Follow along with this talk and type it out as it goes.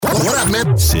What up,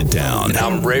 man? Sit down.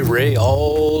 I'm Ray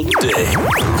all day.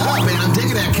 Oh, man, I'm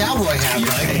digging that cowboy hat,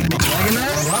 Mike. Liking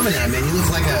that? I'm loving that, man. You look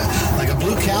like a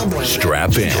blue cowboy.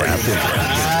 Strap in.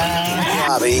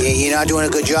 You're not doing a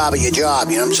good job at your job,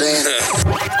 you know what I'm saying?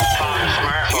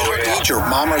 You don't need your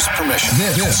mama's permission.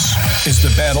 This is the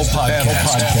Battle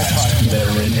Podcast.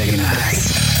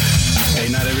 Hey,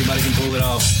 not everybody can pull it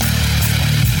off.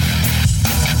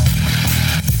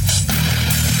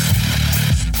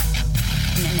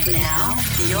 Now,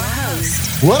 your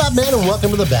host. What up, man, and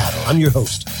welcome to the battle. I'm your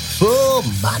host,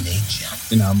 my name John.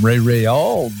 And I'm Ray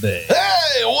all day.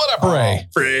 Hey, what up, Ray?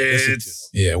 Fritz.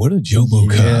 Yeah, what a Jobo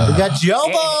We Cup. got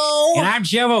Jobo. And I'm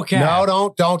Jobo Cap.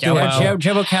 No, don't do it.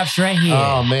 Jobo Cap's right here.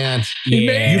 Oh, man.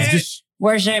 Yeah. You've just...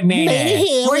 Where's that Maine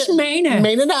at? Where's Maine at?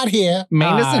 Maine not here.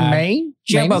 Maine is in Maine?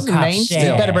 Jobo Cap You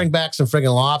said. better bring back some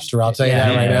friggin' lobster. I'll tell you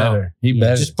that right now. He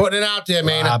better. Just putting it out there,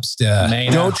 man. Lobster.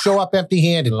 Don't show up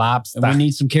empty-handed. And we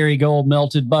need some Kerrygold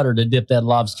melted butter to dip that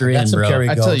lobster in, Some bro. Kerrygold.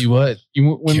 I tell you what.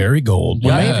 Kerrygold.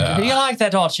 Yeah. You like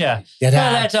that, don't you?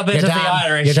 That's a bit of the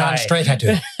Irish You're down side. straight, I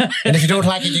do. And if you don't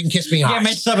like it, you can kiss me hard.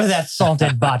 Give me some of that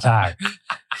salted butter.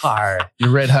 Hard. You're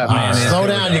red hot, man. Slow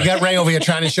down. You got Ray over here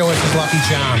trying to show us his Lucky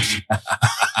Charms.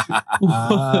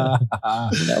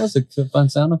 That was a fun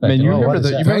sound effect. Man, you Oh, what remember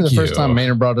is that? the Thank first you. time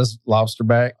Maynard brought us lobster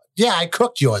back? Yeah, I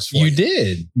cooked yours for you. You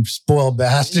did. You spoiled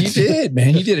bastard. You did,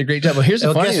 man. You did a great job. But here's the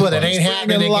Well, funniest guess what? It part. ain't happening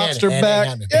Bringing again. lobster It ain't back.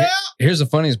 happening. Yeah. Here's the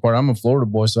funniest part. I'm a Florida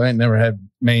boy, so I ain't never had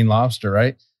Maine lobster,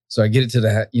 right? So I get it to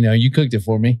the, you cooked it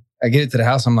for me. I get it to the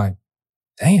house. I'm like,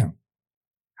 damn,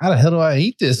 how the hell do I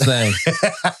eat this thing?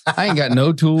 I ain't got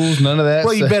no tools, none of that.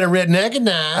 Well, you So- better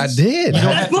recognize. I did.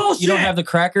 You don't have the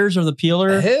crackers or the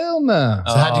peeler? Hell no.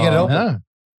 So how'd you get it open? Huh.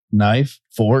 Knife,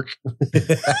 fork.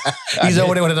 He's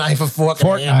over there with a knife, a fork,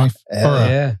 Fork and a hammer. knife. Hell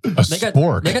yeah. A They got-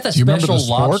 spork. they got that Do you remember the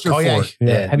special spork? lobster Oh, yeah. fork.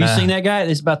 Yeah. Have you seen that guy?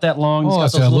 It's about that long. Oh, got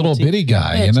it's those a little teeth. bitty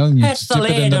guy, you know? You That's the dip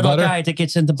it in the little butter. guy that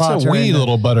gets in the It's butter. a wee and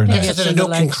little butter He knife. gets to the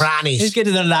nook and crannies. He's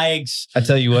getting the legs. I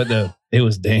tell you what, though, it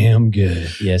was damn good.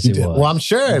 Yes, it was. Well, I'm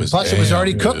sure. It was Plus, it was damn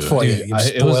already good. cooked for you. Dude, You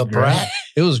it was spoiled great. brat.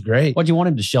 It was great. What, do you want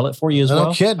him to shell it for you as No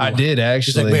well? kidding. I did,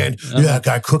 She's like, actually. man, yeah, that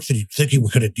guy cooks it. He's thinking we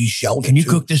could have de-shelled it.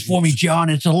 too. John?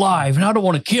 It's alive, and I don't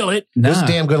want to kill it. It was Nah.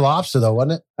 damn good lobster, though,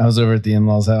 wasn't it? I was over at the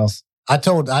in-laws' house. I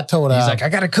told. He's like, I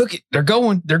gotta cook it. They're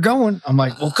going. I'm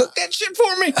like, well, cook that shit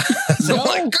for me. So I'm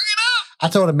like, cook it I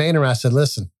told a Maynard, I said,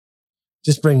 listen,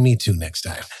 just bring me two next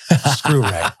time. Screw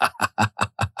Ray.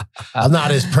 I'm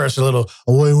not his personal little,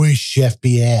 oui, Chef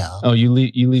Biel. Oh, you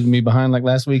leaving me behind like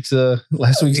last week's You're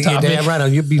topic? damn right.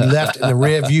 You'll be left in the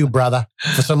rear view, brother.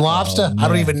 For some lobster? Oh, I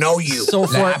don't man. even know you. So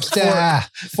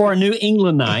for a New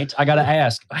England night, I got to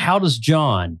ask, how does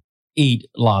John eat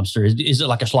lobster? Is it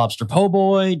like a lobster po'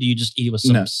 boy? Do you just eat it with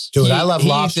some? No. Dude, I love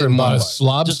lobster and butter.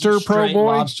 Lobster Just pro straight boy?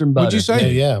 lobster and butter. What'd you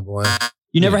say? Yeah, boy.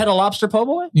 You never had a lobster po'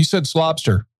 boy? You said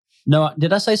slobster. No,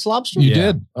 did I say slobster? You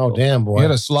did. Oh, damn, boy. You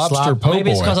had a slobster po'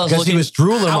 Maybe it's boy. because I was Because he looking. was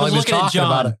drooling I while was he was looking at talking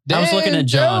about John. it. I was looking at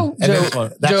John. And Joe,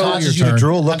 then that Joe, causes your you to turn.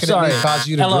 drool. I'm Looking at sorry. me causes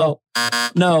you to drool.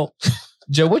 Hello. No,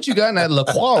 Joe, what you got in that La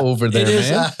Croix over there, It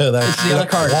is, man? it's the other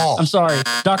card. Wall. I'm sorry,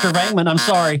 Dr. Vangman. I'm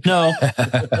sorry. No,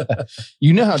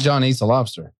 You know how John eats a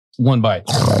lobster? One bite.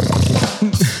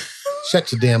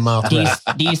 Shut your damn mouth. do Ray.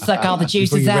 you suck all the Before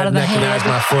juices you out of the recognize head?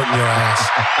 my foot in your ass.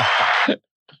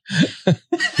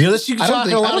 You I don't talking think-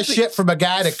 a I lot don't of think- shit from a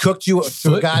guy that cooked you to a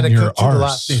Foot guy in that your cooked you a lot.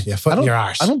 arse. Yeah, foot in your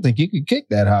arse. I don't think you could kick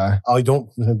that high. Oh, don't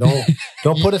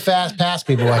put it fast past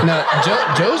me, boy. No,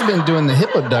 Joe's been doing the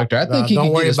hip abductor. I think he don't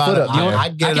can worry get his about foot it. up there.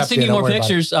 I'd get I it can up send there. you Don't more worry about it.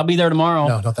 pictures. I'll be there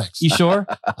tomorrow. No, thanks. You sure?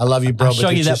 I love you, bro. I'll show but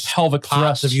you there's that just pelvic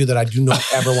parts thrust. of you that I do not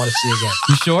ever want to see again.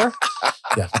 You sure?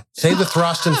 Yeah. Save the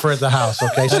thrusting for the house,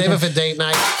 okay? Save it for date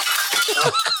night.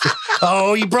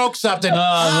 Oh, you broke something.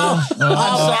 I'm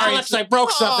sorry. Alex, I broke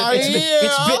something.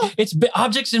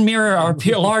 Objects in mirror are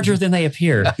larger than they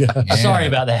appear. Sorry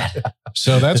about that.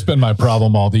 So that's been my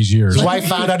problem all these years. His wife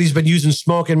found out he's been using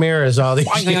smoke and mirrors all these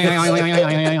years.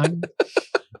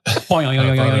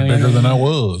 Probably bigger than I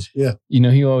was. You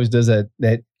know, he always does that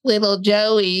Little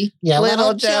Joey. Yeah,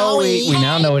 little Joey. we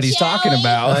now know what he's talking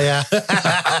about. Oh, yeah.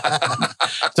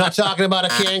 It's not talking about a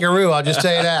kangaroo, I'll just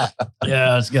tell you that.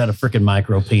 Yeah, it's got a freaking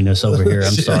micro penis over here.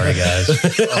 I'm sorry, guys.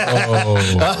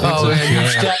 Oh, man, you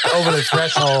stepped over the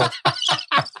threshold.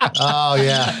 Oh,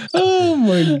 yeah. Oh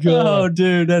my God. Oh,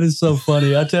 dude, that is so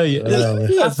funny. I tell you.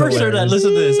 I first heard that.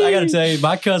 Listen to this. I got to tell you,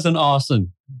 my cousin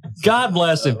Austin, God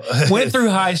bless him, went through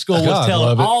high school, was God love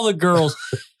telling it. all the girls,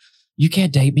 you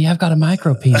can't date me. I've got a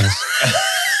micro penis.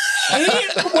 And he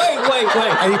didn't, wait.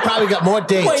 And he probably got more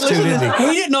dates, Wait, too, listen to didn't this. he?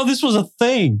 He didn't know this was a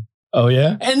thing. Oh,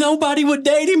 yeah? And nobody would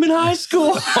date him in high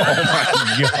school. Oh,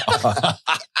 my God.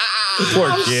 Poor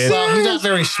kid. Well, he's not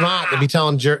very smart to be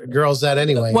telling girls that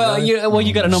anyway. Well,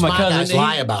 you got to know my Smart cousin. guys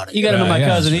lie about it. You got to know my Yeah,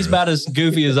 cousin. that's He's true. about as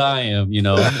goofy as I am. You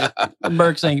know,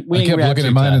 Burke's ain't. We I ain't kept gonna have looking too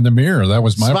at mine tight. in the mirror. That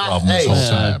was my Smart- problem this hey, whole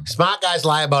time. Smart guys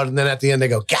lie about it, and then at the end they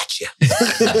go, "Gotcha."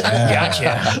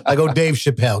 Gotcha. I go, Dave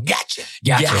Chappelle. Gotcha.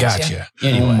 Gotcha.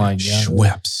 Anyway, Oh my God.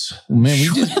 Schweppes. Man,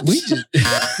 we just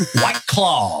White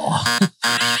Claw.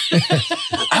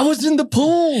 I was in the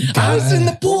pool. I was in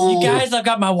the pool. You guys, I've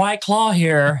got my White Claw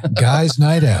here. Guys'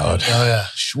 night out. Oh yeah.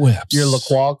 Schweppes. Your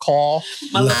LaCroix call.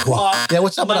 My LaCroix. Yeah,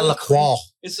 what's up with a LaCroix?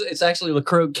 It's actually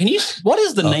LaCroix. Can you? What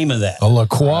is the name of that? A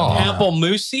LaCroix.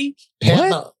 Pamplemousse.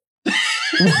 What?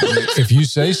 If you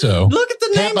say so. Look at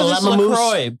the name of this Pamplemousse?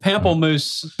 LaCroix.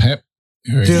 Pamplemousse.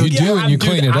 You Dude, do and you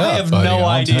clean it up. I have buddy. no I'll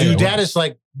idea. tell you Dude, what. that is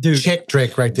like Dude. chick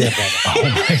drink right there, brother.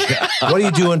 Oh my God. What are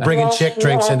you doing bringing chick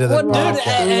drinks into the Well, dude,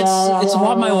 podcast? it's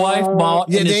what my wife bought.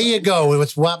 Yeah, and there it's- you go.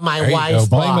 It's what my There you wife go.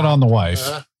 Blame bought. it on the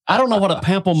wife. I don't know what a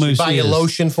pamplemousse Buy your is,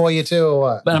 lotion for you too, or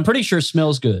what? but I'm pretty sure it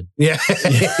smells good. Yeah.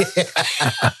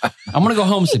 I'm gonna go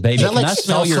home and say, baby, Is that can like I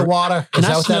smell salsa your water? Can Is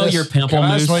that I what that smell is? your Can I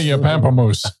smell pamplemousse? your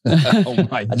pamplemousse? Oh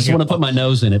my I just want to put my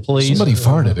nose in it, please. Somebody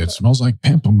farted. It smells like It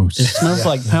pamplemousse. smells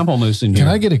like pamplemousse in here.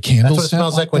 Can I get a candle? That's what it scent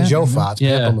smells like when that? Joe farts.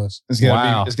 Yeah. Pamplemousse. It's gotta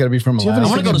Wow. be. It's gotta be from Do you have I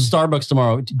Alaska. want to go to Starbucks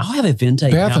tomorrow. I'll have a Vente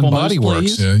Bath and pamplemousse, Body Works.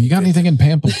 please. You got anything in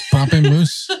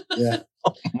pamplemousse?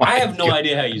 I have no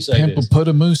idea how you say this.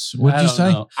 Pamplemousse? What I did you don't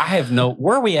say? know. I have no.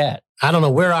 Where are we at? I don't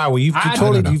know. Where are we? You I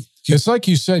totally. don't know. You, It's like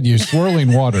you said, you're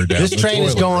swirling water down. this the train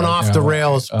is toilet going right off now. the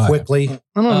rails quickly.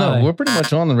 I don't know. We're pretty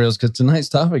much on the rails because tonight's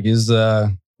topic is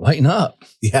lighten up.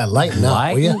 Yeah, lighten up. Will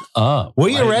Lighten you? up. Will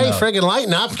you, Lighten Ray? up. Friggin'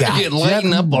 lighten up, guy.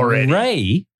 Lighten up already.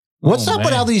 Ray. What's Oh, up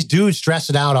with man. all these dudes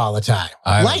stressing out all the time?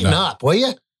 I don't Lighten know. up, will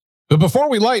you? But before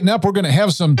we lighten up, we're going to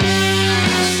have some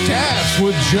stats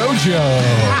with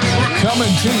JoJo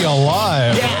coming to you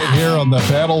live right here on the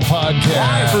Battle Live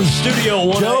Podcast. from Studio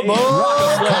 1 Joe Bo.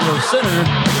 Rockefeller Center.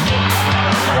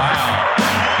 Wow.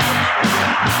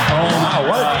 Oh, my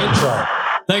What an intro.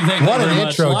 Thank you What an very much.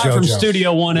 intro, Live from JoJo.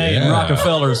 Studio 1A in Yeah.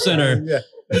 Rockefeller Center.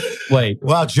 Wait.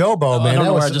 Wow, Jobo, man. I don't that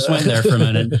know where was I just went there for a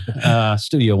minute.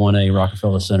 Studio 1A,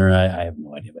 Rockefeller Center. I have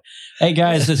no idea. But hey,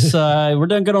 guys, it's we're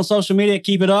doing good on social media.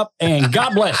 Keep it up, and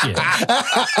God bless you. And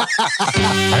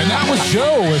that was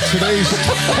Joe with today's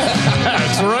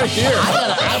stats right here.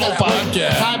 Battle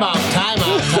Podcast. Time out.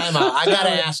 I got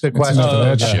to ask a question. enough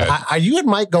of that shit. Are you and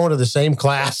Mike going to the same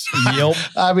class? Yep.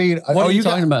 I mean, What are you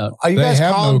talking about? Are you They guys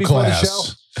have calling no before class. the show?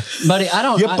 Buddy, I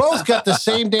don't. You I- both got the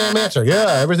same damn answer.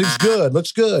 Yeah, everything's good.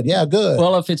 Looks good. Yeah, good.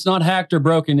 Well, if it's not hacked or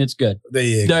broken, it's good. there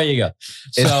you go. There you go.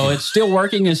 So it's still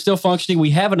working. It's still functioning.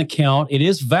 We have an account. It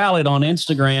is valid on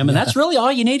Instagram. And that's really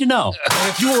all you need to know. And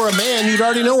if you were a man, you'd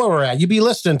already know where we're at. You'd be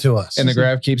listening to us. And the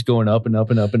graph keeps going up and up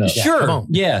and up and up. Yeah, come Sure. on.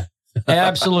 Yeah.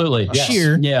 Absolutely. Yes.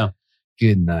 Cheer. Yeah.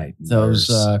 Good night.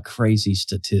 Those crazy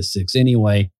statistics.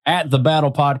 Anyway, at the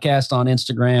Battle Podcast on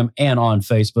Instagram and on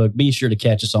Facebook. Be sure to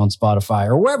catch us on Spotify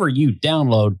or wherever you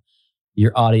download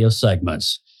your audio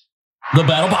segments. The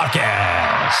Battle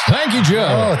Podcast. Thank you,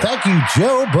 Joe. Oh, thank you,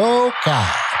 Joe Boca.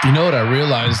 You know what I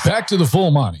realized? Back to the full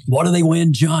money. What do they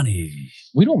win, Johnny?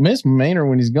 We don't miss Maynard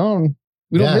when he's gone.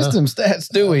 We don't Yeah. miss them stats,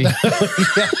 do we?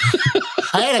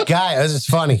 I had a guy. This is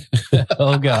funny.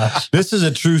 Oh, gosh. This is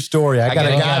a true story. I got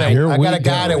a guy. Here I we got a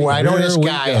guy go. that I know Here this we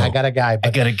guy. go. I got a guy.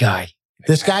 But got a guy.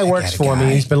 this guy works for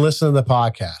me. He's been listening to the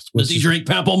podcast. Does he drink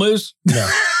pamplemousse? No.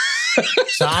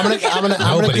 So I'm gonna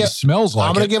Nobody give, smells like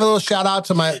I'm gonna it. give a little shout out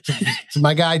to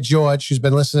my guy George, who's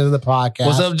been listening to the podcast.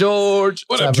 What's up, George?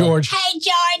 What up, George? Hey,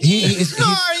 George. He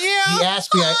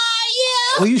asked me.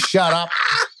 Will you shut up?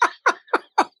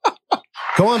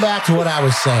 Going back to what I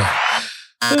was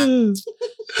saying.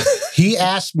 He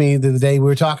asked me the day we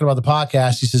were talking about the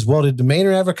podcast. He says, "Well, did the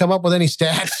Maynard ever come up with any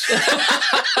stats?"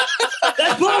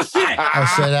 That's bullshit. I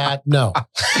said, "No."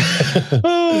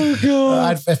 Oh,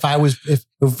 God.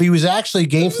 If he was actually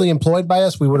gainfully employed by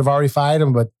us, we would have already fired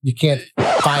him. But you can't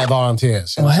fire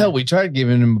volunteers. Well, hell, we tried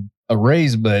giving him a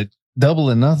raise, but double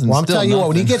and nothing. Well, I'm still telling you what.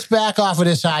 When he nothing. gets back off of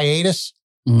this hiatus,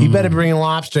 he better bring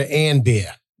lobster and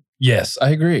beer. Yes, I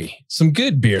agree. Some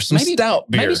good beer, some Maybe- stout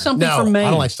beer. Maybe something No, from Maine. I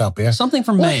don't like stout beer. Something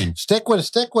from Maine. Stick with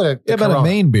it. Yeah, but a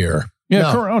Maine beer. Yeah,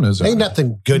 No. Corona's. Ain't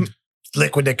nothing good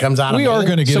liquid that comes out We of are Maine.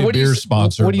 going to get So a what do you beer s-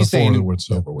 sponsor what are you before saying? it's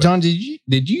over with. John, did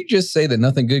you just say that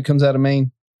nothing good comes out of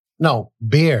Maine? No,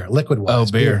 beer, liquid wise.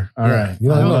 Oh, beer. All right. You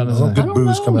know, I don't no know. good I don't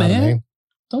booze know, coming out of man. Maine.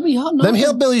 Don't be hot. Them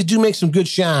hillbillies do make some good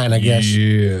shine, I guess.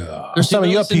 Yeah. There's some of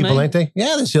your hillbillies in people, Maine? ain't they?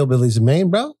 Yeah, there's hillbillies in Maine,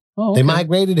 bro. Oh, They okay.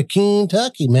 migrated to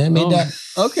Kentucky, man. Made Oh, that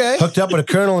Okay. hooked up with a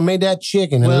colonel and made that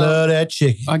chicken. Well, I love that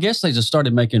chicken. I guess they just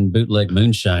started making bootleg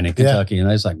moonshine in Kentucky, and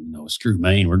I was like, no, screw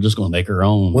Maine. We're just going to make our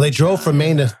own. Well, they drove from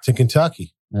Maine to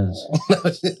Kentucky.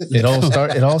 It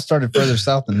all started further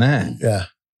south than that. Yeah.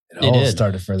 It all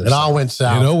started further It south. all went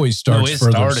south. It always starts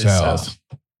further south.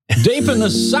 Deep in the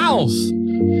south.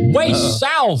 Way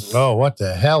south. Oh, what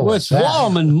the hell was It's that?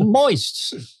 warm and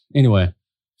moist. Anyway.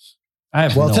 I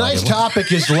have no tonight's idea.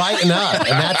 topic is lighten up,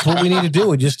 and that's what we need to do.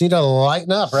 We just need to lighten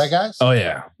up, right, guys? Oh,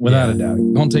 yeah. Without a doubt.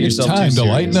 Don't take It's yourself time too to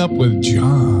serious. lighten up with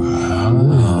John.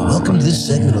 Welcome to this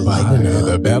segment of By Lighten Up.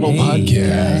 the Battle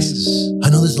Podcast. I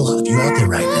know there's a lot of you out there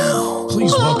right now.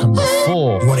 Please welcome the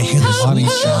full You want to hear the Money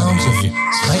sweet sounds of Johnny.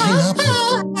 Lighten Up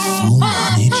with Full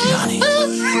Money Johnny.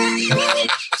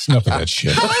 Enough of that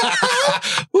shit.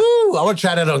 Ooh, I want to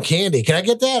try that on candy. Can I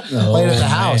get that? Play it at the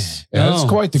house. Yeah, that's No.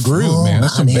 quite the groove, man.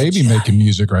 That's some baby making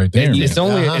music right there. It's man.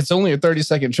 only it's only a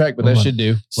 30-second track, but that should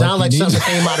do. Sound like you something need- that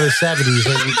came out of the 70s.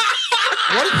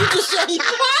 What did you just say?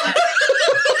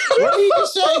 What did you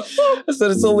just say? I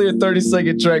said it's only a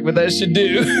 30-second track, but that should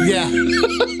do. Yeah.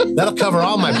 That'll cover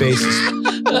all my bases.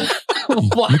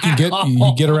 You can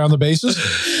get around the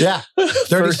bases. Yeah.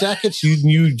 30 seconds?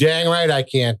 You dang right I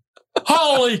can.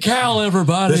 Holy cow,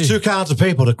 everybody. There's two kinds of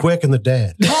people, the quick and the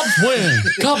dead. Cubs win.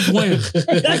 Cubs win.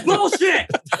 That's bullshit.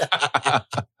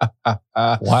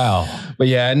 Wow. But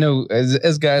yeah, I know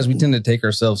as guys, we tend to take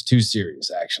ourselves too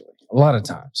serious, actually. A lot of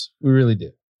times. We really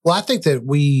do. Well, I think that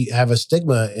we have a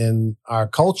stigma in our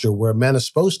culture where men are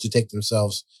supposed to take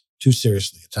themselves too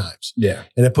seriously at times. Yeah.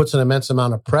 And it puts an immense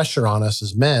amount of pressure on us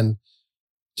as men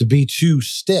to be too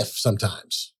stiff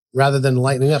sometimes rather than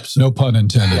lightening up. No pun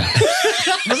intended.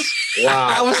 Wow.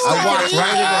 I walked right into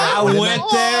that. I went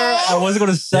there. I wasn't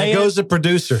going to say There goes the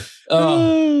producer.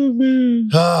 Oh, man.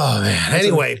 Oh, man.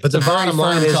 Anyway, but the it's a very bottom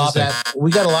line firm is topic. that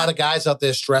we got a lot of guys out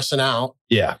there stressing out,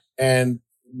 Yeah. and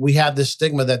we have this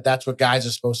stigma that that's what guys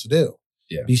are supposed to do.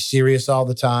 Yeah. Be serious all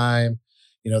the time.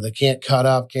 You know, they can't cut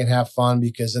up, can't have fun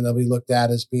because then they'll be looked at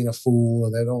as being a fool,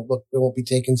 or they won't be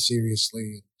taken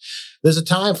seriously. There's a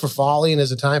time for folly, and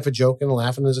there's a time for joking and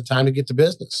laughing. There's a time to get to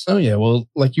business. Oh, yeah. Well,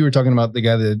 like you were talking about the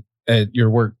guy that at your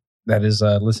work that is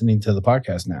listening to the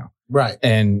podcast now. Right.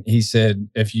 And he said,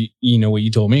 if you know, what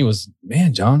you told me was,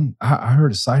 man, John, I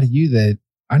heard a side of you that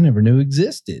I never knew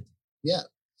existed. Yeah.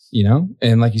 You know,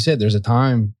 and like you said, there's a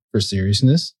time for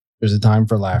seriousness. There's a time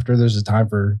for laughter. There's a time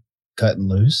for cutting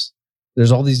loose.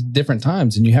 There's all these different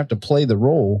times, and you have to play the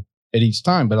role at each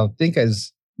time. But I think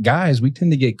as guys, we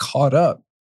tend to get caught up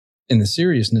in the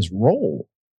seriousness role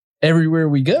everywhere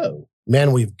we go.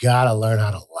 Man, we've got to learn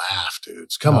how to laugh,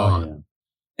 dudes. Come on. Yeah.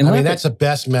 And I mean, laugh that's the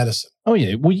best medicine. oh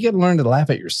yeah. Well, you got to learn to laugh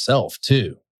at yourself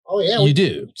too. Oh, yeah. You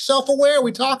do. Self-aware.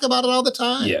 We talk about it all the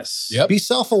time. Yes. Yep. Be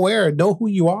self-aware and know who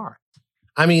you are.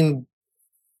 I mean,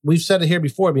 we've said it here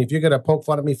before. I mean, if you're going to poke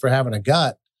fun at me for having a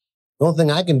gut, the only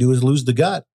thing I can do is lose the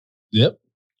gut. Yep.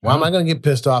 Why am I going to get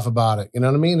pissed off about it? You know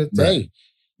what I mean? It's, Right. Hey,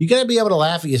 you got to be able to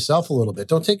laugh at yourself a little bit.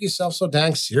 Don't take yourself so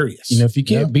dang serious. You know, if you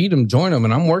can't beat them, join them.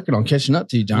 And I'm working on catching up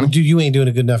to you, Johnny. Dude, you ain't doing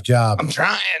a good enough job. I'm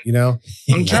trying. You know?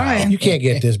 I'm trying. You can't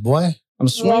get this, boy. I'm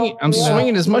swinging. I'm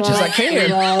swinging as much as I can.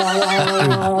 You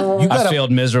I got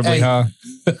failed miserably, Hey. huh?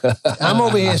 I'm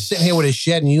over here sitting here with a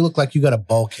shed and you look like you got a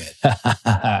bulkhead.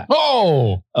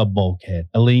 Oh, A bulkhead,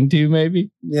 a lean-to,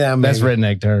 maybe. Yeah, That's maybe.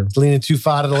 redneck term. Leaning too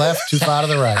far to the left, too far to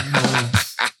the right.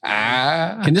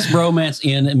 Can this bromance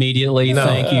end immediately? No.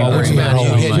 Thank you. Oh, what's very the matter? much.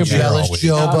 You Oh, getting my jealous,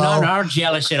 God. Jobo? No, not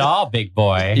jealous at all, big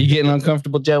boy. You getting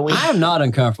uncomfortable, Joey? I'm not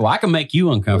uncomfortable. I can make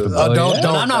you uncomfortable. Oh, don't.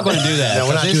 I'm not going to do that. No,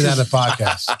 we're not This doing that is- on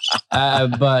the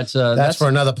podcast. But That's for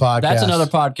another podcast. That's another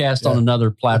podcast on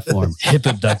another platform. Hip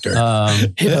abductor.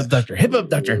 Hip abductor. Hip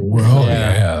abductor. well,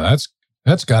 Yeah. yeah.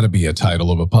 That's got to be a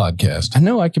title of a podcast. I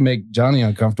know I can make Johnny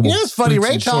uncomfortable. You know, it's funny. Boots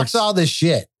Ray and talks shorts. all this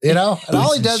shit, you know, and all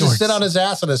he and does is shorts. sit on his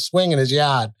ass on a swing in his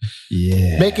yard,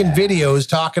 Yeah. making videos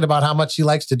talking about how much he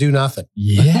likes to do nothing.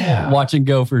 Yeah. Watching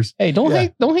Gophers. Hey, don't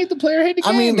hate the player, hate the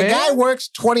game. I mean, the man. guy works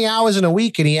 20 hours in a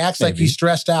week and he acts like Maybe. he's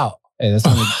stressed out. Hey,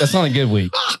 that's not a good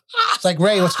week. It's like,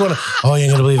 Ray, what's going on? Oh, you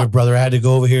ain't gonna believe it, brother. I had to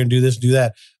go over here and do this, do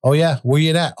that. Oh, yeah. Where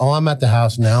you at? Oh, I'm at the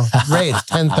house now. Ray, it's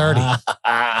 10:30.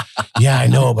 Yeah, I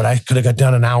know, but I could have got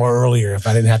done an hour earlier if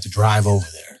I didn't have to drive over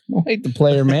there. Don't hate the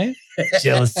player, man.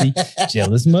 Jealousy.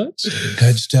 Jealous much?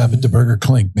 I'd stop at the Burger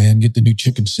Clink, man. Get the new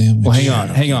chicken sandwich. Well,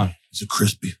 hang on. It's a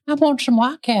crispy. I want some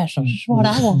White Castles. That's what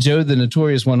I want. Joe, the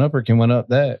notorious one-upper, can one up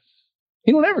that.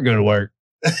 He don't ever go to work.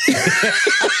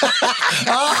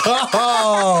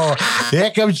 Oh,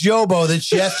 here comes Jobo. The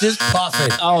chest is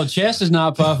puffing. Oh, chest is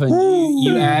not puffing.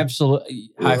 You absolutely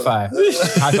high five.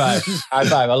 High five. High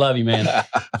five. I love you, man.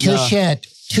 Touchette.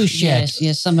 Touche.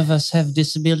 Yes, some of us have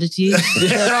disabilities.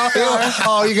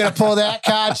 Oh, you're gonna pull that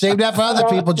card? Save that for other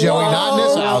people, Joey. Not in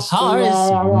this house. Hard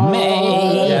as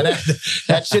May. Yeah,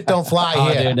 that shit don't fly Oh,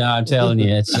 here. dude, no, I'm telling you,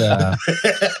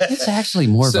 it's actually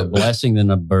more of a blessing than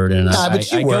a burden. Nah, but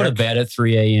you I go to work. bed at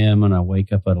 3 a.m. and I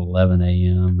wake up at 11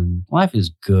 a.m. and life is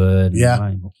good.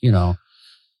 Yeah.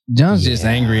 John's just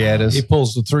angry at us. He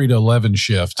pulls the 3 to 11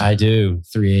 shift. I do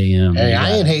 3 a.m. Hey,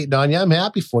 I ain't hating on you. I'm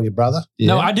happy for you, brother.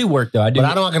 No, I do work though. I do.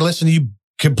 But I don't want to listen to you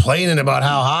complaining about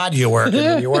how hard you're working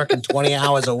when you're working 20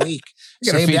 hours a week.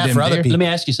 gotta Save feed that them for other deer. people. Let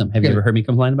me ask you something. Have you ever heard me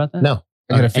complain about that? No.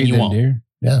 I gotta And feed you them won't. deer.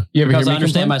 Yeah. You ever Because hear I me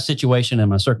understand complain? my situation and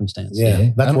my circumstance. Yeah.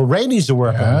 That's what Ray needs to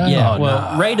work on. Yeah, Oh,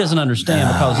 well, no. Ray doesn't understand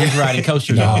because he's riding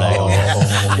coasters all day.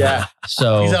 Yeah.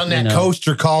 So He's on that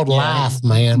coaster called Yeah. Life,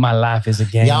 man. My life is a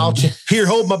game. Y'all, here,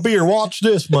 hold my beer. Watch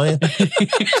this, man.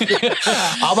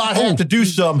 I might have to do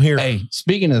something here. Hey,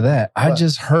 speaking of that, I What?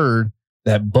 just heard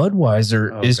that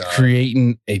Budweiser Oh, is God.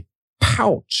 creating a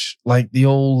pouch like the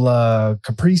old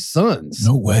Capri Suns.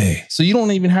 No way. So you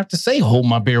don't even have to say "Hold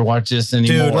my beer, watch this"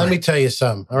 anymore. Dude, let me tell you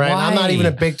something. All right. I'm not Why? even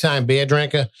a big time beer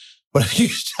drinker, but if you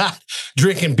start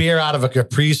drinking beer out of a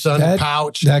Capri Sun That-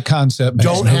 pouch, That concept makes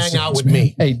don't no hang sense, out with man.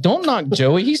 me. Hey, don't knock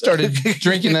Joey. He started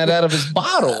drinking that out of his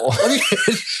bottle.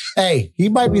 Hey, he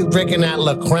might be drinking that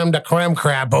La Creme de Creme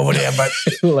crap over there, but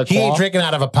he ain't drinking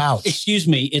out of a pouch. Excuse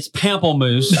me, it's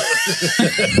pamplemousse.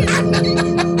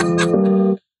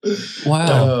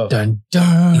 Wow. Dun,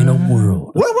 dun. In a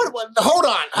world. What? Hold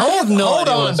on. I have no Hold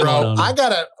idea on, what's bro. going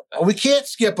on. We can't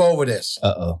skip over this.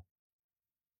 Uh-oh.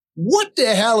 What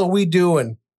the hell are we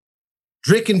doing?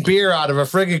 Drinking beer out of a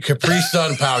friggin' Capri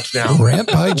Sun pouch now.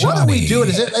 Rant by Johnny. What are we doing?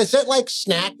 Is it like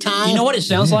snack time? You know what it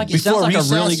sounds like? It Before sounds like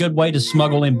recess? a really good way to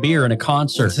smuggle in beer in a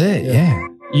concert. That's it. Yeah.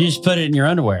 You just put it in your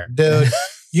underwear. Dude,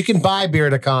 you can buy beer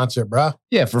at a concert, bro.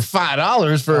 Yeah, for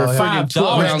 $5 for Oh, a yeah. friggin'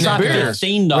 12 ounce It's like beer.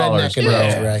 $15. Redneck and bro.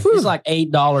 Reds, right? It's like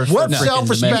 $8 for What freaking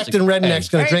self-respecting domestic. redneck's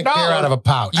going to drink beer out of a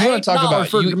pouch? You want to talk $8 about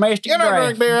for you, domestic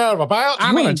draft. beer out of a pouch?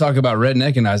 I want to talk about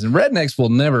redneckinizing. Rednecks will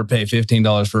never pay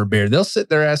 $15 for a beer. They'll sit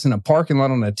their ass in a parking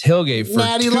lot on a tailgate for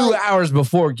Natty 2 Light. hours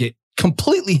before get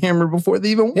completely hammered before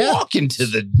they even Yeah. walk into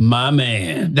the. My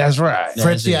man. That's right. That's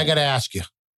Fritzy, it. I got to ask you.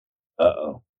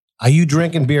 Uh-oh. Are you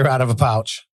drinking beer out of a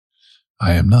pouch?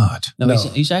 I am not. No, No.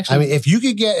 He's actually. I mean, if you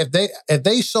could get, if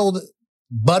they sold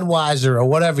Budweiser or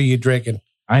whatever you're drinking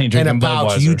I ain't in a drinking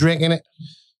pouch, Budweiser. you drinking it?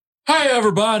 Hey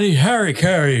everybody, Harry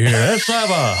Carey here. Let's have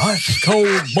a ice cold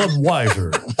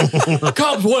Budweiser.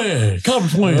 Cubs win.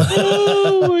 Cubs win.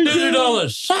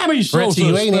 $50. Sammy Sosa Fritzy,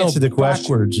 you ain't spelled answered the question.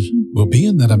 backwards. Well,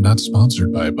 being that I'm not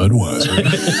sponsored by Budweiser,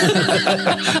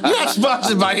 You're not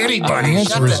sponsored by anybody. the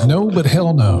answer is no, but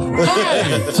hell no.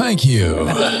 Thank you.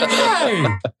 Hey.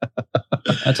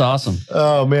 That's awesome.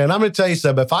 Oh, man. I'm going to tell you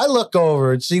something. If I look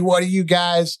over and see one of you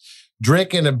guys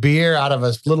drinking a beer out of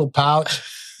a little pouch,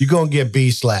 you're going to get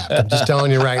B-slapped. I'm just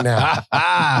telling you right now.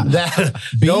 That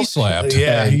B-slapped.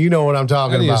 Yeah, you know what I'm How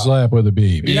talking do you about. slap with a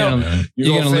B? You're gonna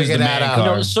You're gonna lose figure the that man out. You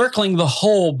know, card. circling the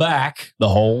whole back. The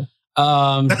hole.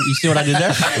 You see what I did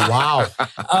there?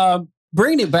 Wow.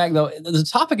 Bringing it back though, the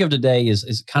topic of today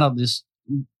is kind of this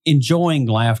enjoying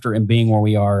laughter and being where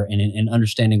we are and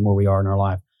understanding where we are in our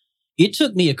life. It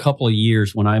took me a couple of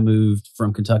years when I moved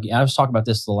from Kentucky. I was talking about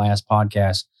this the last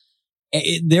podcast.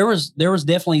 There was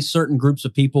definitely certain groups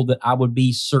of people that I would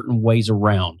be certain ways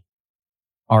around.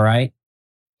 All right.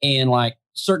 And like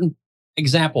certain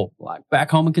example, like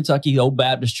back home in Kentucky, the old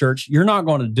Baptist church, you're not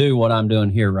going to do what I'm doing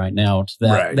here right now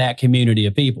to that community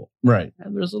of people. Right.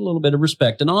 And there's a little bit of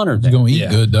respect and honor You're there. going to eat Yeah.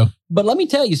 good, though. But let me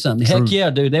tell you something. True. Heck yeah,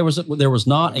 dude. There was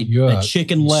not Yeah. a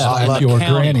chicken left. I in like the Your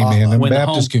county granny, man. Them when the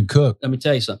Baptists can cook. Let me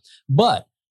tell you something. But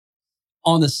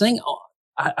on the thing,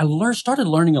 I started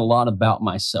learning a lot about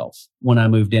myself when I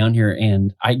moved down here.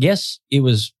 And I guess it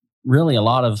was really a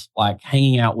lot of like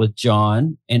hanging out with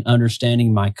John and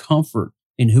understanding my comfort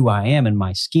in who I am in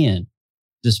my skin,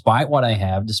 despite what I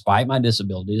have, despite my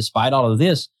disability, despite all of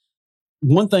this.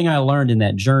 One thing I learned in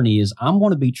that journey is I'm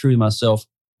going to be true to myself,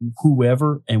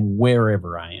 whoever and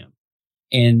wherever I am.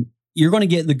 And you're going to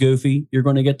get the goofy, you're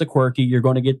going to get the quirky, you're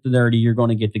going to get the nerdy, you're going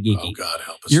to get the geeky. Oh, God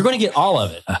help us. You're going to get all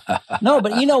of it. No,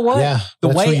 but you know what? Yeah, The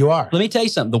that's way- who you are. Let me tell you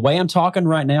something. The way I'm talking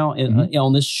right now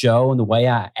on this show and the way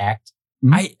I act,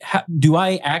 Mhm. do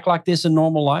I act like this in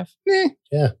normal life?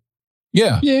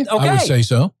 Yeah, Okay. I would say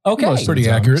so. Okay. Well, it's pretty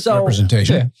accurate So-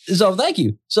 representation. So thank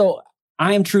you. So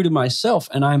I am true to myself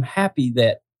and I'm happy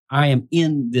that I am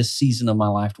in this season of my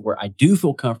life where I do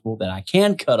feel comfortable that I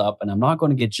can cut up and I'm not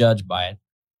going to get judged by it.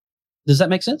 Does that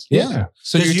make sense? Yeah.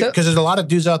 So you're Because there's a lot of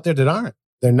dudes out there that aren't.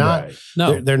 They're not. Right.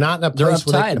 No, They're not in a They're place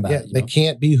where uptight about it, you they know?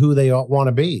 can't be who they want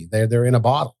to be. They're in a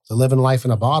bottle. They're living life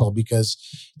in a bottle because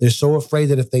they're so afraid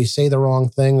that if they say the wrong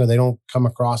thing or they don't come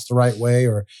across the right way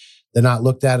or they're not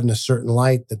looked at in a certain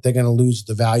light, that they're going to lose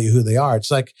the value of who they are. It's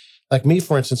like me,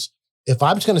 for instance, if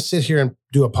I'm just going to sit here and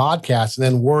do a podcast and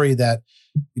then worry that,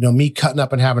 me cutting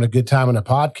up and having a good time on a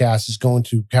podcast is going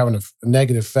to have a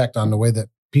negative effect on the way that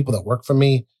people that work for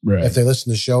me, if they listen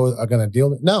to the show, are going to deal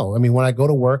with it. No, I mean, when I go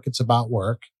to work, it's about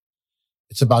work.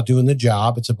 It's about doing the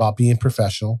job. It's about being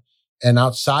professional. And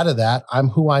outside of that, I'm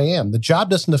who I am. The job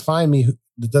doesn't define me.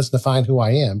 It doesn't define who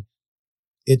I am.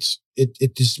 It's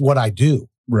just what I do.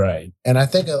 Right. And I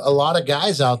think a lot of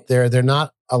guys out there, they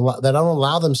don't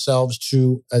allow themselves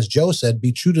to, as Joe said,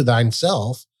 be true to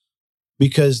thyself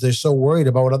because they're so worried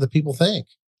about what other people think.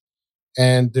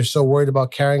 And they're so worried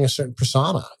about carrying a certain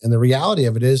persona. And the reality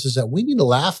of it is that we need to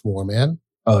laugh more, man.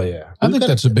 Oh, yeah. I think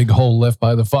that's a big hole left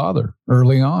by the father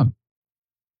early on.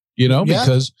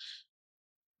 Because,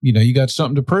 you got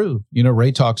something to prove.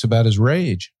 Ray talks about his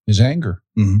rage, his anger.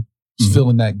 Mm-hmm. He's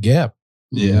filling that gap.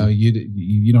 Yeah.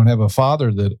 You don't have a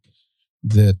father that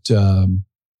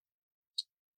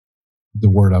the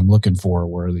word I'm looking for,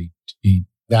 where he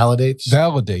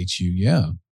validates you. Yeah.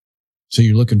 So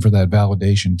you're looking for that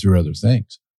validation through other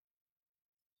things.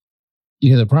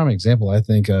 The prime example I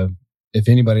think of, if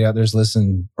anybody out there's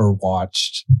listened or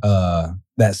watched that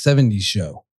 70s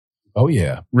show. Oh,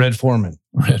 yeah. Red Foreman.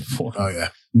 Oh, yeah.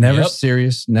 Never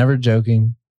serious, never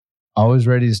joking, always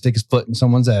ready to stick his foot in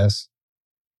someone's ass.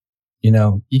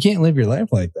 You can't live your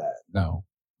life like that. No.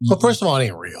 Well, first of all, it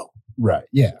ain't real. Right.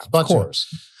 Yeah, Bunch of course.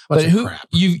 Bunch But of crap.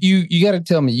 you got to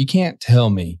tell me, you can't tell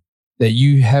me that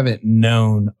you haven't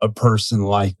known a person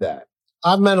like that.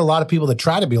 I've met a lot of people that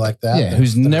try to be like that. Yeah,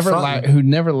 who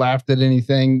never laughed at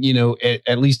anything,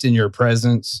 at least in your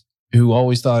presence, who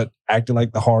always acted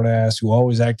like the hard ass, who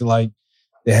always acted like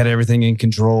they had everything in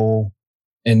control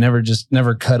and never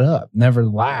cut up, never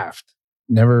laughed,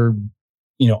 never,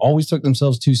 always took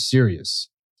themselves too serious.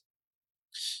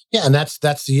 Yeah, and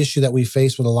that's the issue that we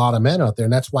face with a lot of men out there,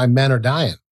 and that's why men are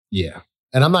dying. Yeah.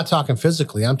 And I'm not talking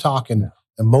physically. I'm talking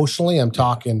emotionally. I'm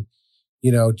talking,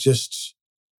 just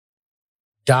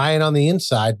dying on the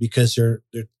inside because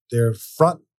they're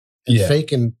front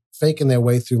and faking their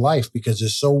way through life because they're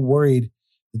so worried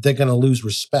that they're going to lose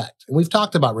respect. And we've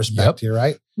talked about respect here,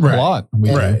 right? Right. A lot.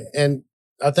 And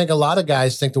I think a lot of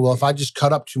guys think that, well, if I just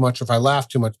cut up too much, or if I laugh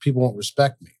too much, people won't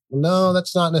respect me. Well, no,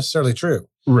 that's not necessarily true.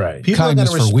 Right. People are going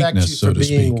to respect you for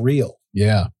being real.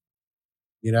 Yeah.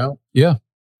 Yeah.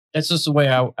 That's just the way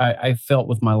I felt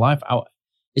with my life.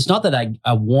 It's not that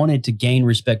I wanted to gain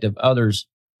respect of others,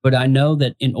 but I know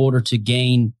that in order to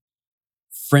gain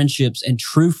friendships and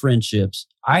true friendships,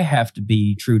 I have to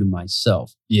be true to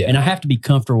myself. Yeah. And I have to be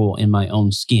comfortable in my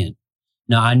own skin.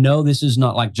 Now, I know this is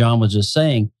not like John was just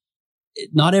saying.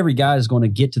 Not every guy is going to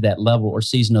get to that level or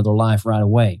season of their life right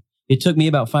away. It took me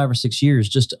about 5 or 6 years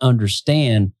just to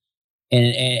understand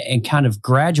and kind of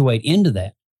graduate into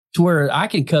that to where I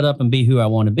can cut up and be who I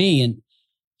want to be. And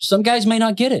some guys may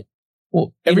not get it.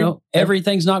 Well,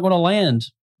 everything's not going to land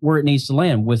where it needs to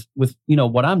land with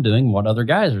what I'm doing, what other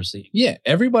guys are seeing. Yeah.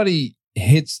 Everybody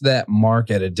hits that mark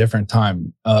at a different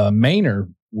time.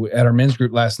 Maynard at our men's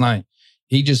group last night,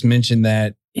 he just mentioned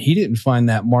that he didn't find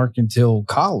that mark until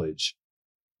college.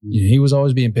 He was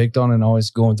always being picked on and always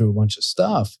going through a bunch of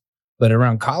stuff. But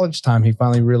around college time, he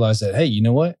finally realized that, hey, you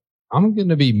know what? I'm going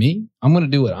to be me. I'm going to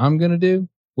do what I'm going to do,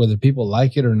 whether people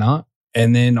like it or not.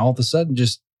 And then all of a sudden,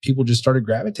 people just started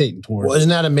gravitating towards it. Well, isn't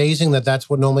that amazing that that's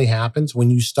what normally happens when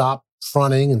you stop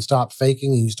fronting and stop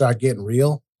faking and you start getting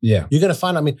real? Yeah. You're going to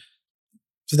find,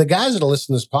 for the guys that are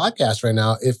listening to this podcast right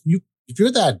now, if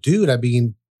you're that dude,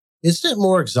 isn't it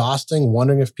more exhausting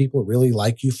wondering if people really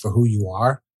like you for who you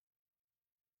are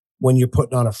when you're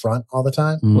putting on a front all the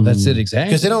time? Well, that's it exactly.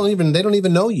 Because they don't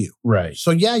even know you. Right. So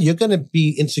yeah, you're going to be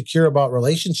insecure about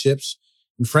relationships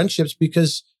and friendships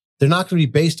because they're not going to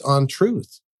be based on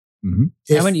truth.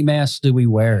 Mm-hmm. How many masks do we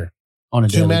wear on a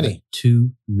daily?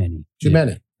 Too many. Too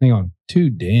many. Hang on. Too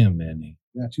damn many.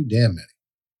 Yeah, too damn many.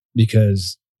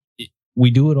 Because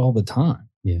we do it all the time.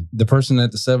 Yeah. The person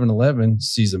at the 7-Eleven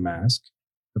sees a mask.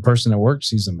 The person at work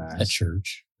sees a mask. At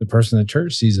church. The person at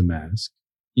church sees a mask.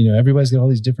 Everybody's got all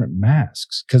these different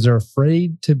masks because they're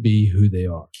afraid to be who they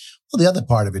are. Well, the other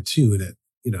part of it too, that,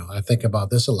 I think about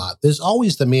this a lot. There's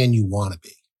always the man you want to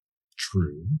be.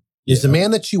 True. There's the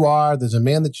man that you are, there's a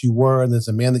man that you were, and there's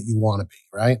a man that you want to be,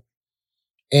 right?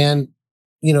 And,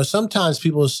 sometimes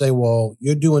people will say, well,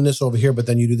 you're doing this over here, but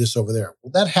then you do this over there.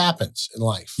 Well, that happens in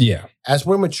life. Yeah. As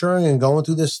we're maturing and going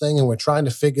through this thing and we're trying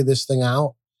to figure this thing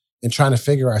out and trying to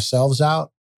figure ourselves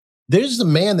out, there's the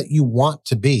man that you want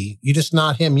to be. You're just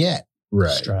not him yet.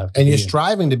 Right. And you're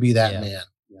striving to be that man.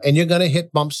 Yeah. And you're going to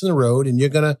hit bumps in the road and you're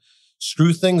going to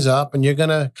screw things up and you're going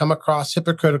to come across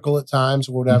hypocritical at times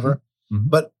or whatever. Mm-hmm.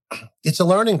 But it's a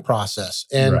learning process.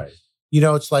 And,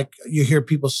 it's like you hear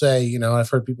people say, I've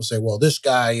heard people say, well, this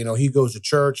guy, he goes to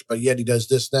church, but yet he does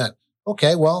this, that.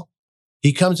 Okay, well,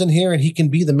 he comes in here and he can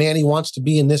be the man he wants to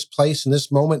be in this place, in this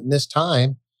moment, in this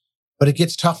time. But it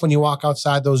gets tough when you walk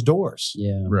outside those doors.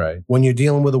 Yeah. Right. When you're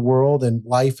dealing with the world and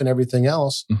life and everything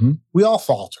else, we all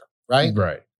falter, right?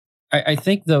 Right. I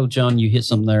think, though, John, you hit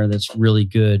something there that's really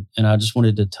good. And I just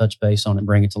wanted to touch base on it and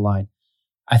bring it to light.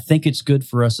 I think it's good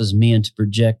for us as men to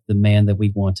project the man that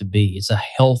we want to be. It's a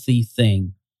healthy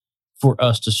thing for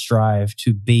us to strive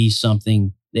to be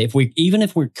something. Even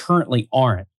if we currently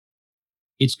aren't,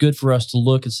 it's good for us to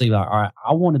look and say, all right,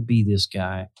 I want to be this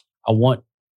guy. I want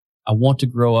to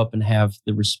grow up and have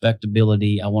the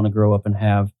respectability. I want to grow up and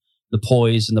have the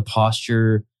poise and the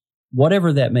posture,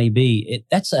 whatever that may be.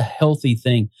 That's a healthy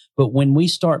thing. But when we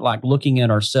start like looking at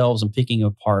ourselves and picking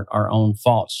apart our own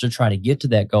faults to try to get to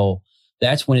that goal,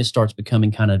 that's when it starts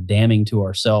becoming kind of damning to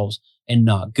ourselves and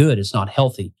not good. It's not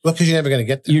healthy. Well, because you're never going to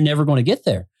get there. You're never going to get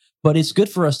there. But it's good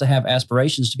for us to have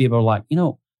aspirations to be able to like,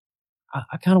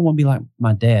 I kind of want to be like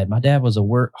my dad. My dad was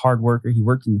a hard worker. He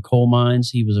worked in the coal mines.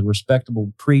 He was a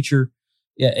respectable preacher.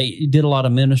 Yeah, he did a lot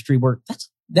of ministry work.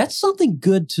 That's something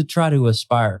good to try to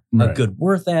aspire. Right. A good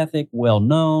work ethic, well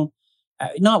known,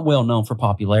 not well known for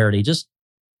popularity. Just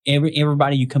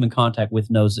everybody you come in contact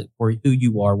with knows that who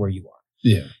you are, where you are.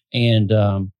 Yeah, and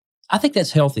I think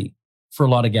that's healthy for a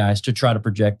lot of guys to try to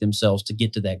project themselves to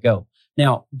get to that goal.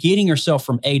 Now, getting yourself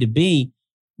from A to B,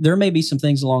 there may be some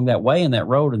things along that way in that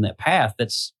road and that path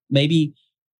that's maybe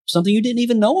something you didn't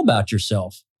even know about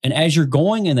yourself. And as you're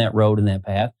going in that road and that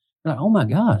path, you're like, oh my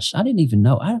gosh, I didn't even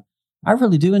know. I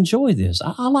really do enjoy this.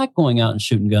 I like going out and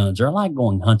shooting guns, or I like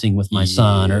going hunting with my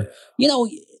son, or,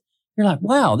 you're like,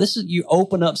 wow, you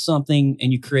open up something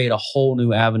and you create a whole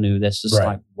new avenue. That's just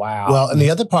like, wow. Well, and the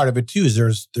other part of it too is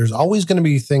there's always going to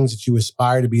be things that you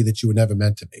aspire to be that you were never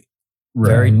meant to be.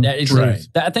 That is right.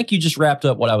 I think you just wrapped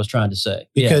up what I was trying to say.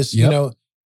 Because,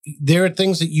 there are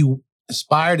things that you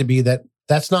aspire to be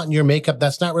that's not in your makeup.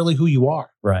 That's not really who you are.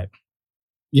 Right.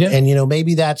 Yeah. And,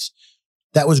 maybe that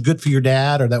was good for your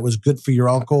dad, or that was good for your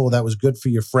uncle, or that was good for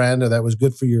your friend, or that was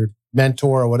good for your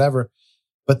mentor or whatever.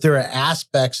 But there are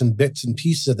aspects and bits and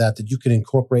pieces of that you can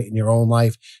incorporate in your own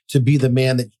life to be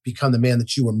become the man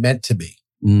that you were meant to be.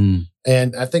 Mm.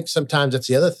 And I think sometimes that's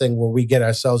the other thing where we take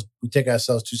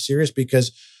ourselves too serious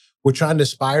because we're trying to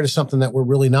aspire to something that we're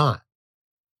really not.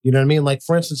 You know what I mean? Like,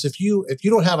 for instance, if you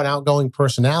don't have an outgoing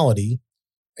personality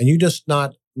and you're just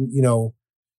not,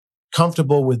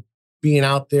 comfortable with being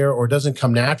out there, or it doesn't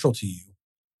come natural to you,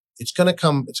 it's going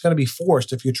to be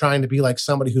forced if you're trying to be like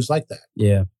somebody who's like that.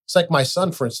 Yeah. It's like my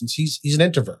son, for instance, he's an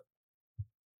introvert,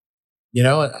 and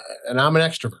I'm an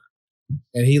extrovert.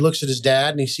 And he looks at his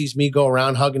dad and he sees me go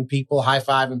around hugging people,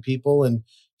 high-fiving people, and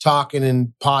talking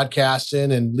and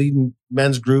podcasting and leading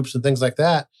men's groups and things like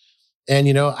that. And,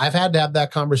 I've had to have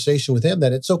that conversation with him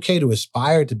that it's okay to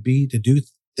aspire to do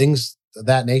things of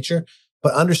that nature,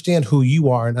 but understand who you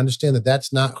are and understand that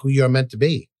that's not who you're meant to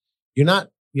be. You're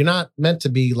not meant to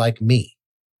be like me.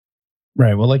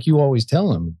 Right. Well, like you always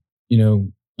tell him,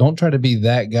 don't try to be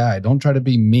that guy. Don't try to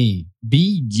be me.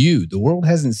 Be you. The world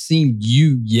hasn't seen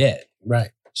you yet. Right.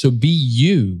 So be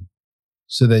you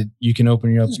so that you can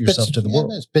open yourself to the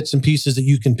world. There's bits and pieces that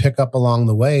you can pick up along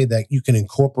the way that you can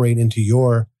incorporate into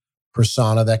your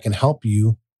persona that can help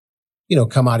you,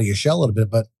 come out of your shell a little bit,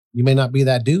 but you may not be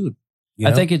that dude.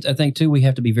 I think too, we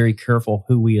have to be very careful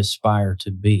who we aspire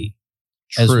to be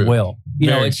as well.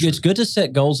 It's good to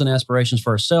set goals and aspirations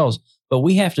for ourselves, but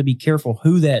we have to be careful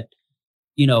who that,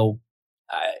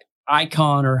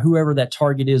 icon or whoever that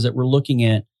target is that we're looking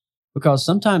at, because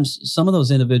sometimes some of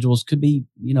those individuals could be,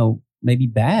 maybe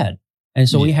bad. And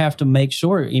so we have to make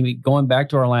sure, going back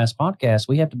to our last podcast,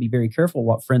 we have to be very careful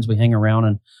what friends we hang around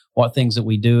and what things that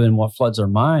we do and what floods our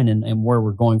mind and where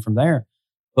we're going from there.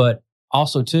 But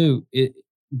also too,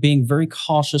 being very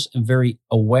cautious and very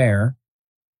aware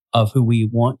of who we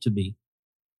want to be.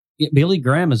 Billy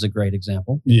Graham is a great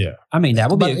example. Yeah. I mean, that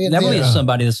would be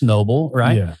somebody that's noble,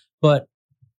 right? Yeah. But,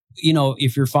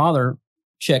 if your father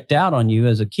checked out on you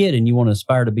as a kid and you want to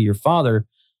aspire to be your father,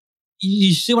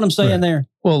 you see what I'm saying there?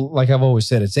 Well, like I've always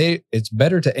said, it's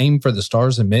better to aim for the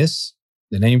stars and miss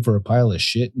than aim for a pile of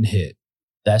shit and hit.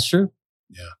 That's true.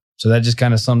 Yeah. So that just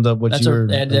kind of summed up what you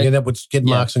were... End up with skid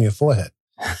marks on your forehead.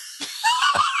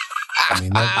 I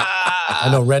mean, I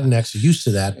know rednecks are used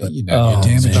to that, but You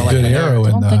damaged smell a like good an arrow I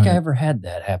in don't the think I ever had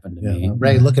that happen to me.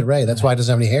 Ray, look at Ray. That's why he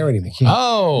doesn't have any hair anymore.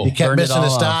 Oh, He kept Burned it missing the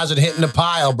all off. stars and hitting the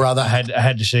pile, brother. I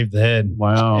had to shave the head.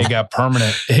 Wow. It got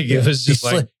permanent. It was just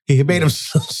like He made him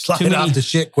slide Too many- off the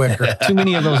shit quicker. Too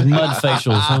many of those mud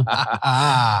facials,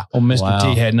 huh? oh, Mr.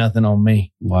 Wow. T had nothing on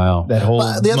me. Wow. That whole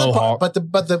But the other mohawk. part,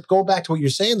 but the go back to what you're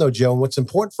saying though, Joe. And what's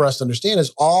important for us to understand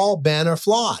is all men are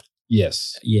flawed.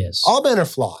 yes. Yes. All men are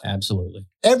flawed. Absolutely.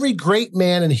 Every great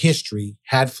man in history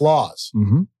had flaws.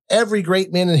 Mm-hmm. Every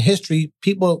great man in history,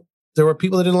 there were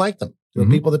people that didn't like them. There were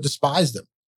Mhm. people that despised them.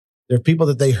 There are people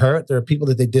that they hurt. There are people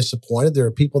that they disappointed. There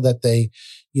are people that they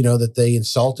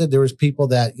insulted. There was people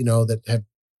that, that have,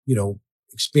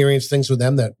 experienced things with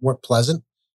them that weren't pleasant.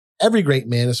 Every great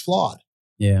man is flawed.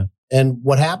 Yeah. And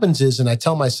what happens is, and I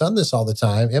tell my son this all the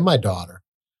time and my daughter,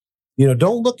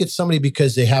 don't look at somebody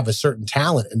because they have a certain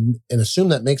talent and assume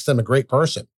that makes them a great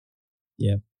person.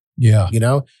 Yeah.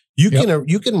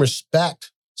 You can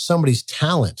respect somebody's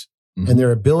talent and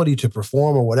their ability to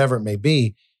perform or whatever it may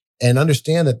be, and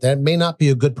understand that may not be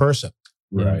a good person.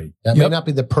 Right. That may not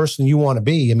be the person you want to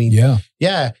be. I mean,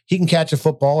 Yeah. he can catch a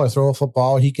football or throw a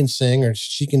football, he can sing or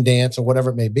she can dance or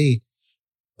whatever it may be,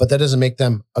 but that doesn't make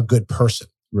them a good person.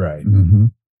 Right. Mm-hmm.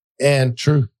 And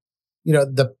True.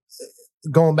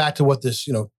 Going back to what this,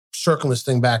 circling this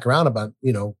thing back around about,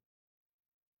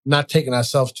 not taking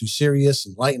ourselves too serious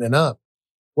and lightening up.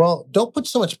 Well, don't put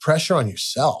so much pressure on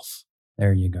yourself.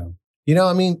 There you go.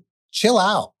 Chill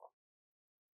out.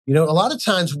 A lot of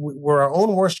times we're our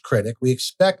own worst critic. We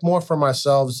expect more from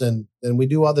ourselves than we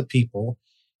do other people.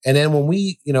 And then when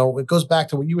we, it goes back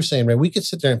to what you were saying, Ray, we could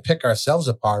sit there and pick ourselves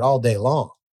apart all day long.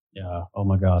 Yeah. Oh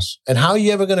my gosh. And how are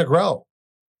you ever going to grow?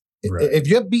 Right. If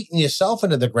you're beating yourself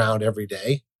into the ground every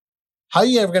day, how are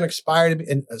you ever going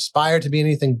to aspire to be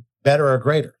anything better or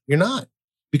greater? You're not,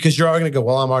 because you're already going to go,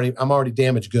 well, I'm already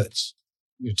damaged goods.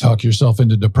 You talk yourself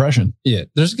into depression. Yeah.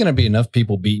 There's going to be enough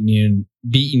people beating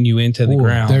you into the Ooh,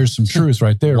 ground. There's some truth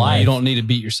right there. Life. You don't need to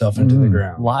beat yourself into the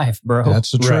ground. Life, bro.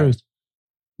 That's the Right. truth.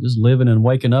 Just living and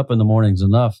waking up in the morning's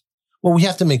enough. Well, we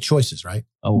have to make choices, right?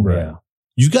 Oh, Right. yeah.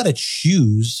 You got to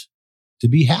choose to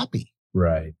be happy.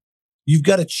 Right. You've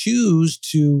got to choose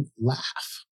to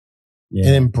laugh Yeah.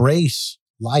 and embrace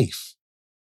life.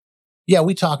 Yeah,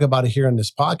 we talk about it here on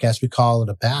this podcast. We call it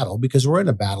a battle because we're in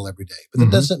a battle every day. But that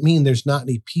Mhm. doesn't mean there's not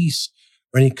any peace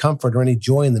or any comfort or any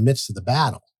joy in the midst of the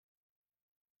battle.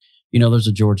 There's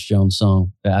a George Jones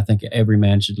song that I think every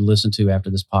man should listen to after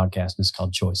this podcast, and it's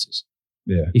called Choices.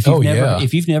 Yeah.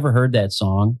 If you've never heard that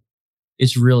song,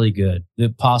 it's really good. The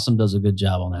Possum does a good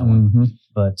job on that one, Mhm.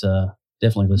 but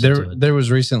definitely listen to it. There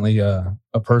was recently a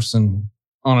person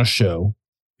on a show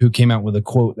who came out with a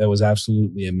quote that was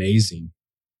absolutely amazing.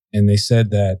 And they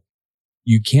said that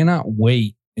you cannot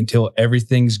wait until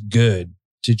everything's good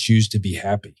to choose to be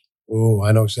happy. Oh,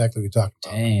 I know exactly what you're talking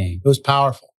about. Dang. It was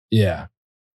powerful. Yeah.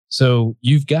 So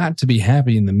you've got to be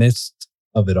happy in the midst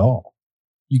of it all.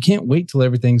 You can't wait till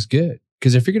everything's good.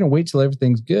 Because if you're going to wait till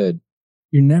everything's good,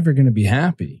 you're never going to be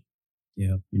happy.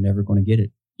 Yeah, you're never going to get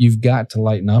it. You've got to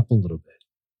lighten up a little bit.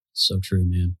 So true,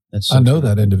 man. That's so I know true.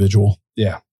 that individual.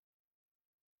 Yeah.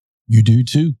 You do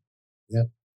too.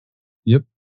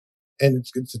 And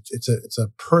it's a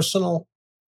personal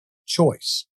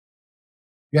choice.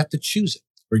 You have to choose it.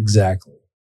 Exactly.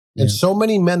 And Yeah. so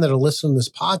many men that are listening to this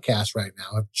podcast right now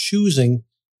are choosing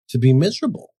to be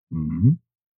miserable. Mm-hmm.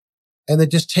 And they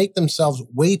just take themselves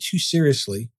way too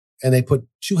seriously and they put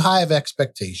too high of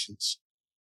expectations.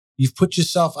 You've put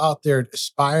yourself out there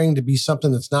aspiring to be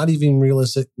something that's not even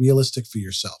realistic for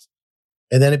yourself.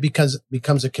 And then it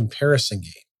becomes a comparison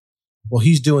game. Well,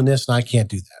 he's doing this and I can't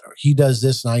do that. Or he does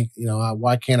this and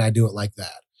why can't I do it like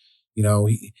that?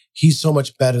 He's so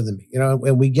much better than me.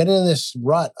 And we get in this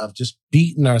rut of just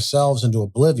beating ourselves into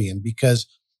oblivion because,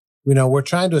 we're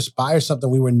trying to aspire something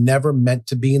we were never meant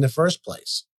to be in the first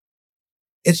place.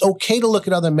 It's okay to look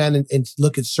at other men and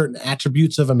look at certain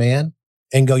attributes of a man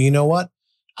and go, you know what?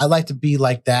 I like to be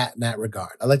like that in that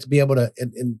regard. I like to be able to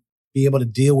and be able to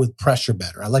deal with pressure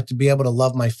better. I like to be able to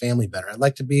love my family better. I'd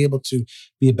like to be able to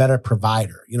be a better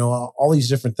provider, all these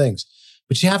different things.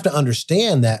 But you have to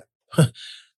understand that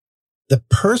the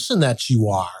person that you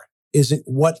are isn't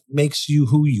what makes you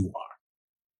who you are.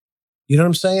 You know what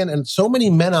I'm saying? And so many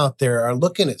men out there are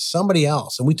looking at somebody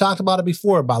else. And we talked about it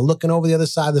before about looking over the other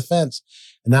side of the fence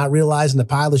and not realizing the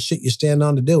pile of shit you stand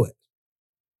on to do it.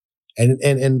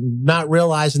 And not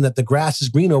realizing that the grass is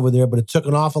green over there, but it took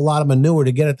an awful lot of manure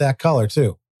to get it that color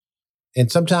too.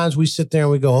 And sometimes we sit there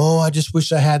and we go, oh, I just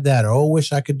wish I had that, or oh,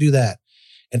 wish I could do that.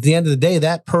 At the end of the day,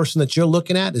 that person that you're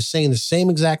looking at is saying the same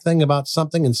exact thing about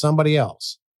something and somebody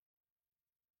else.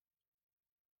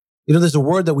 There's a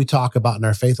word that we talk about in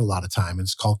our faith a lot of time, and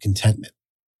it's called contentment.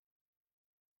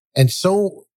 And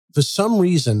so for some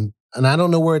reason, and I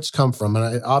don't know where it's come from,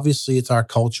 and obviously it's our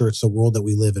culture, it's the world that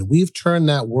we live in. We've turned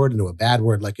that word into a bad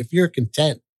word. Like if you're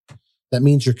content, that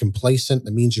means you're complacent.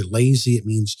 That means you're lazy. It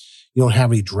means you don't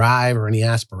have any drive or any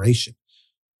aspiration.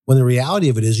 When the reality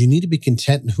of it is you need to be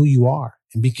content in who you are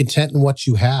and be content in what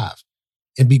you have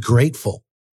and be grateful.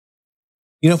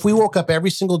 If we woke up every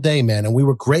single day, man, and we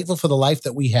were grateful for the life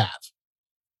that we have,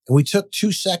 and we took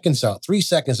 2 seconds out, 3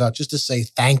 seconds out just to say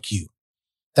thank you.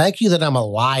 Thank you that I'm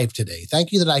alive today.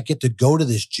 Thank you that I get to go to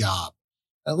this job.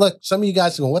 Now, look, some of you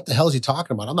guys are going, what the hell is he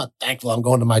talking about? I'm not thankful I'm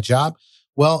going to my job.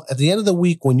 Well, at the end of the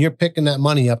week, when you're picking that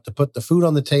money up to put the food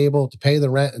on the table, to pay the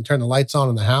rent and turn the lights on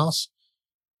in the house,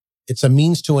 it's a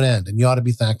means to an end, and you ought to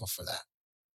be thankful for that.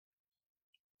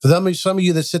 For some of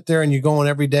you that sit there and you're going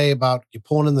every day about you're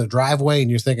pulling in the driveway and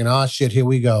you're thinking, oh shit, here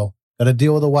we go. Got to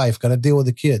deal with a wife, got to deal with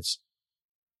the kids.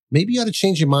 Maybe you ought to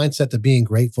change your mindset to being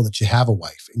grateful that you have a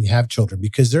wife and you have children,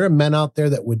 because there are men out there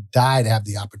that would die to have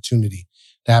the opportunity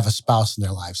to have a spouse in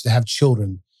their lives, to have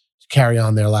children, to carry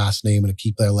on their last name and to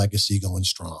keep their legacy going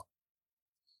strong.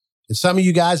 And some of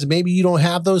you guys, maybe you don't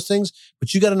have those things,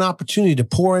 but you got an opportunity to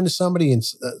pour into somebody and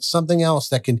something else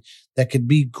that could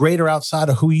be greater outside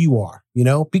of who you are.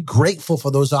 Be grateful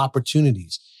for those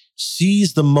opportunities.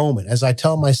 Seize the moment. As I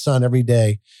tell my son every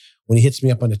day, when he hits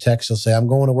me up on the text, he'll say, I'm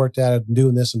going to work that, I'm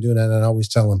doing this, I'm doing that. And I always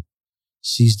tell him,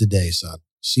 seize the day, son.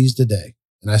 Seize the day.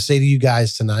 And I say to you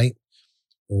guys tonight,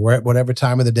 or whatever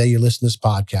time of the day you're listening to this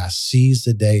podcast, seize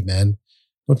the day, man.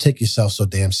 Don't take yourself so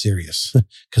damn serious.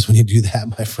 Because when you do that,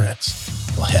 my friends,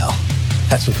 well, hell,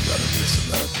 that's what the brother is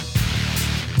about.